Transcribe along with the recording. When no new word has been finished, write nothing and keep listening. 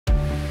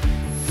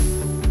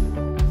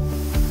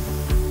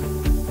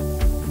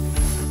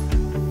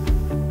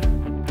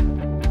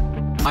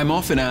I'm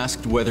often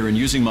asked whether in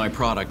using my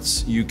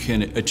products you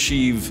can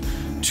achieve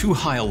too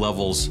high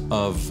levels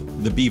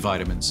of the B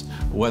vitamins,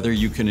 whether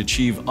you can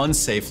achieve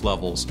unsafe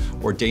levels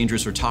or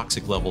dangerous or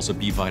toxic levels of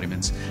B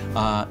vitamins.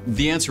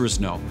 The answer is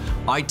no.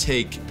 I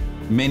take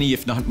many,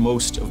 if not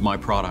most, of my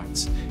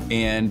products,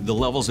 and the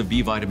levels of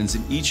B vitamins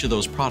in each of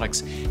those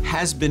products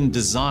has been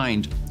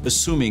designed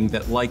assuming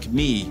that, like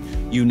me,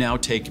 you now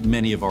take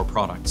many of our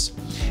products.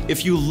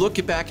 If you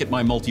look back at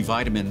my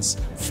multivitamins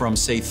from,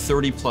 say,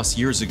 30 plus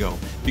years ago,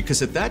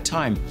 because at that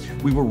time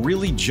we were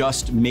really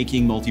just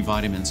making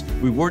multivitamins.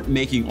 We weren't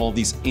making all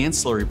these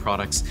ancillary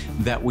products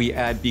that we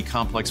add B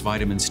complex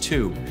vitamins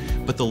to.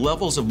 But the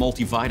levels of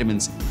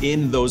multivitamins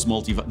in those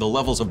the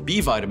levels of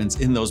B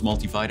vitamins in those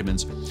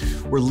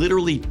multivitamins were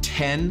literally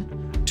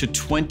 10 to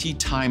 20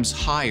 times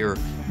higher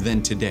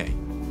than today.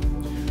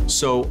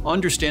 So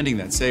understanding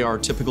that, say our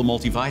typical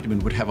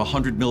multivitamin would have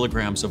 100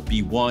 milligrams of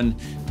B1,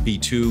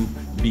 B2,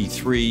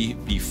 B3,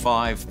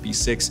 B5,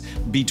 B6,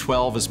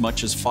 B12 as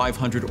much as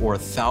 500 or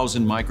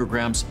 1,000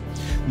 micrograms.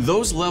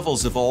 Those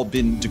levels have all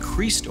been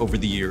decreased over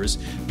the years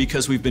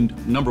because we've been,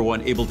 number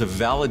one, able to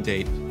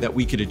validate that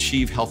we could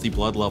achieve healthy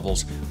blood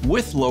levels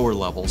with lower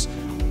levels.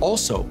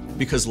 Also,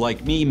 because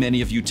like me, many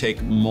of you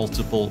take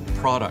multiple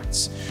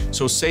products.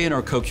 So say in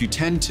our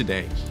CoQ10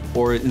 today,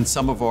 or in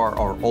some of our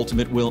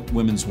Ultimate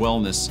Women's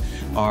Wellness,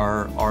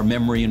 our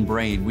Memory and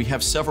Brain, we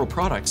have several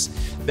products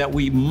that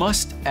we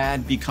must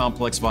add B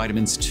complex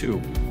vitamins to.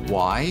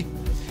 Why?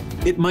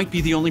 It might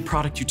be the only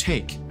product you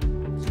take.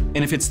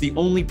 And if it's the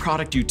only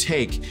product you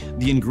take,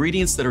 the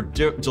ingredients that are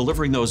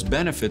delivering those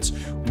benefits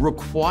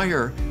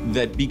require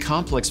that B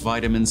complex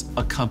vitamins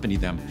accompany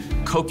them.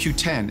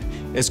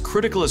 CoQ10, as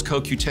critical as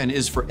CoQ10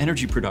 is for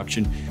energy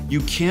production,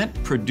 you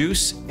can't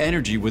produce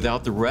energy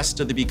without the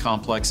rest of the B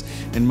complex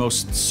and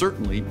most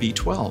certainly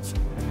B12.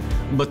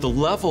 But the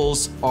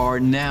levels are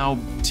now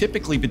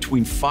typically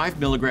between 5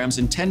 milligrams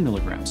and 10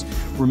 milligrams.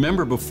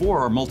 Remember, before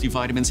our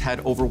multivitamins had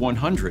over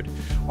 100.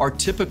 Our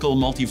typical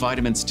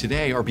multivitamins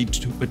today are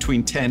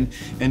between 10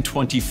 and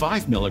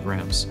 25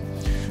 milligrams.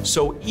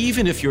 So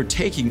even if you're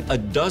taking a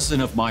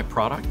dozen of my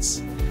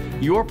products,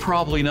 you're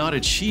probably not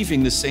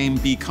achieving the same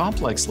B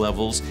complex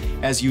levels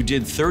as you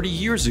did 30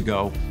 years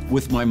ago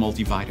with my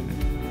multivitamin.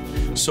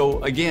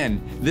 So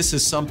again, this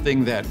is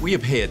something that we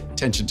pay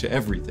attention to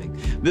everything.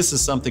 This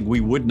is something we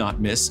would not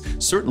miss.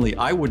 Certainly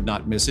I would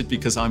not miss it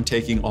because I'm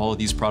taking all of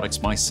these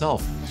products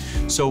myself.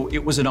 So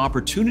it was an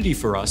opportunity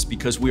for us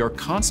because we are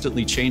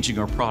constantly changing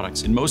our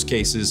products, in most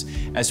cases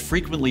as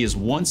frequently as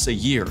once a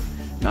year.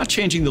 Not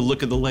changing the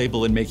look of the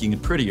label and making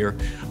it prettier,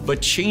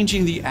 but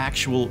changing the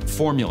actual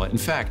formula. In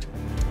fact,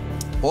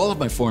 all of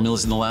my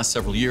formulas in the last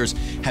several years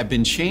have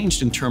been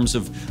changed in terms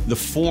of the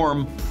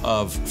form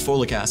of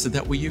folic acid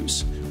that we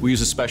use. We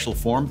use a special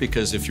form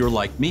because if you're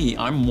like me,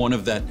 I'm one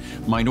of that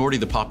minority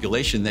of the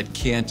population that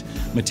can't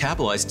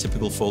metabolize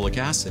typical folic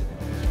acid.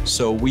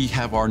 So we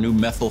have our new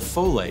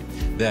methylfolate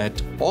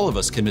that all of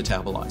us can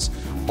metabolize.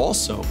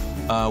 Also,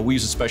 we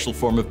use a special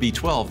form of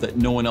B12 that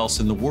no one else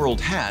in the world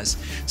has.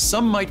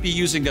 Some might be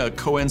using a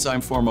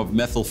coenzyme form of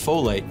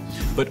methylfolate,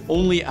 but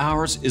only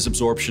ours is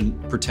absorption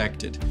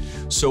protected.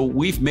 So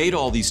we've made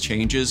all these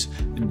changes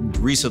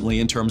recently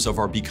in terms of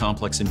our B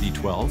complex and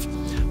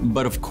B12.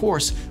 But of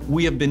course,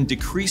 we have been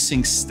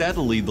decreasing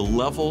steadily the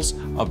levels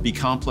of B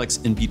complex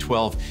and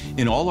B12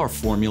 in all our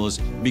formulas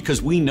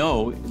because we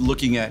know,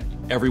 looking at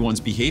everyone's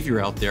behavior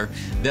out there,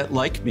 that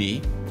like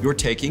me, you're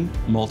taking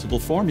multiple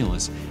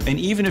formulas. And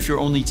even if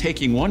you're only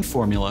taking one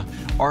formula,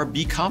 our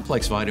B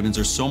complex vitamins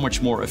are so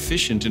much more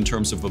efficient in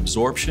terms of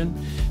absorption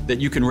that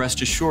you can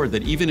rest assured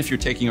that even if you're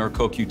taking our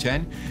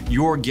CoQ10,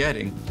 you're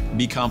getting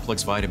B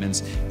complex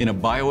vitamins in a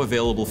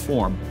bioavailable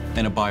form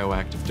and a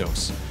bioactive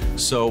dose.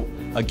 So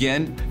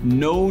again,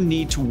 no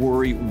need to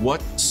worry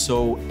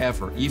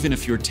whatsoever, even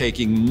if you're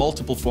taking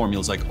multiple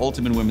formulas like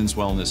Ultimate Women's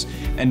Wellness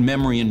and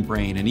Memory and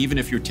Brain, and even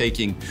if you're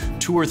taking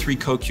 2 or 3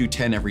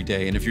 CoQ10 every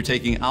day, and if you're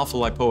taking alpha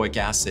lipoic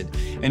acid,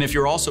 and if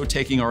you're also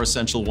taking our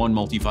Essential 1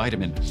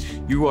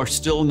 multivitamin, you are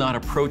still not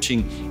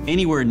approaching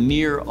anywhere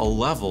near a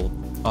level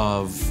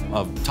of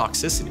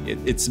toxicity.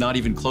 It's not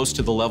even close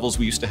to the levels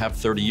we used to have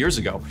 30 years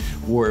ago,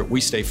 where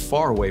we stay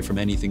far away from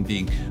anything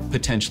being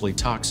potentially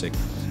toxic.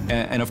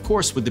 And of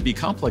course, with the B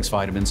complex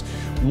vitamins,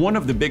 one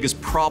of the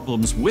biggest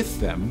problems with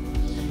them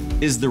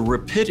is the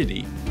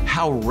rapidity,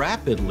 how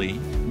rapidly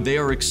they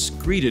are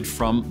excreted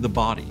from the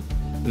body.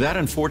 That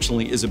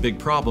unfortunately is a big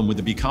problem with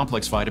the B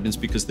complex vitamins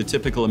because the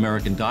typical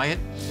American diet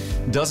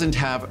doesn't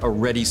have a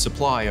ready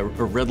supply, a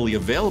readily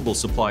available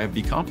supply of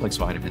B complex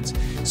vitamins.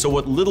 So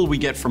what little we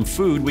get from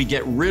food, we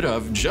get rid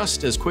of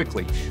just as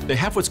quickly. They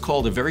have what's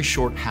called a very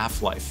short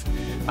half-life.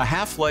 A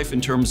half-life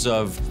in terms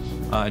of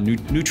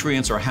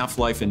nutrients, or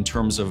half-life in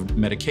terms of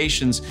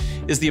medications,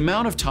 is the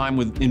amount of time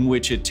in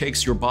which it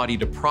takes your body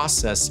to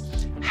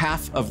process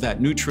half of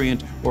that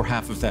nutrient or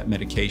half of that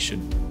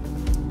medication.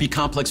 B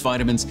complex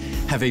vitamins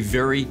have a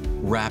very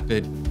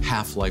rapid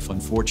half-life,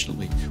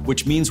 unfortunately,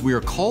 which means we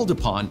are called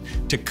upon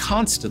to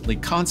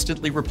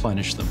constantly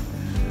replenish them.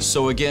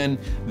 So again,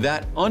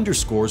 that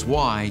underscores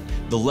why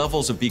the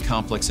levels of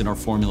B-complex in our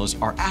formulas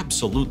are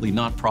absolutely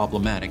not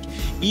problematic.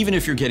 Even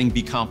if you're getting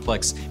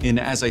B-complex in,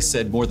 as I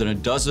said, more than a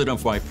dozen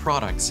of my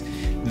products,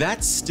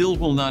 that still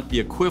will not be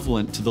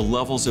equivalent to the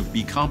levels of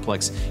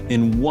B-complex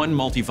in one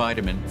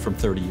multivitamin from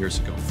 30 years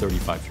ago,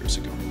 35 years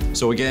ago.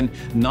 So again,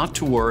 not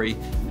to worry,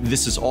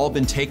 this has all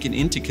been taken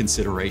into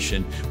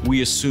consideration.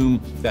 We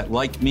assume that,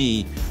 like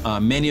me,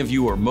 many of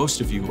you or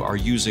most of you are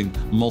using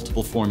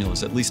multiple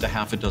formulas, at least a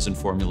half a dozen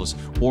formulas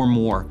or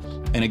more.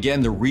 And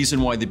again, the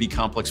reason why the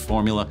B-complex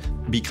formula,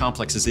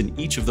 B-complex is in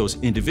each of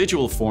those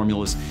individual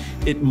formulas,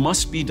 it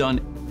must be done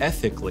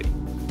ethically,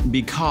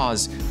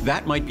 because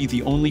that might be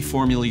the only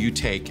formula you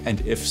take.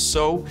 And if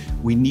so,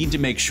 we need to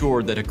make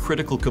sure that a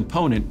critical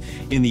component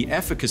in the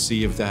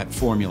efficacy of that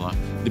formula,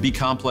 the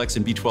B-complex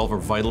and B12 are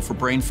vital for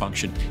brain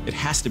function. It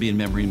has to be in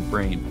memory and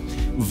brain.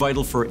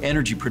 Vital for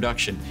energy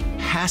production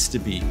has to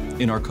be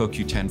in our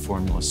CoQ10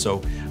 formula.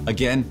 So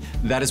again,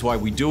 that is why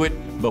we do it,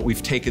 but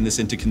we've taken this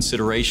into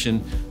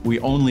consideration. We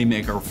only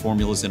make our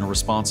formulas in a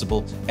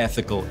responsible,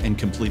 ethical, and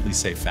completely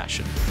safe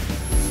fashion.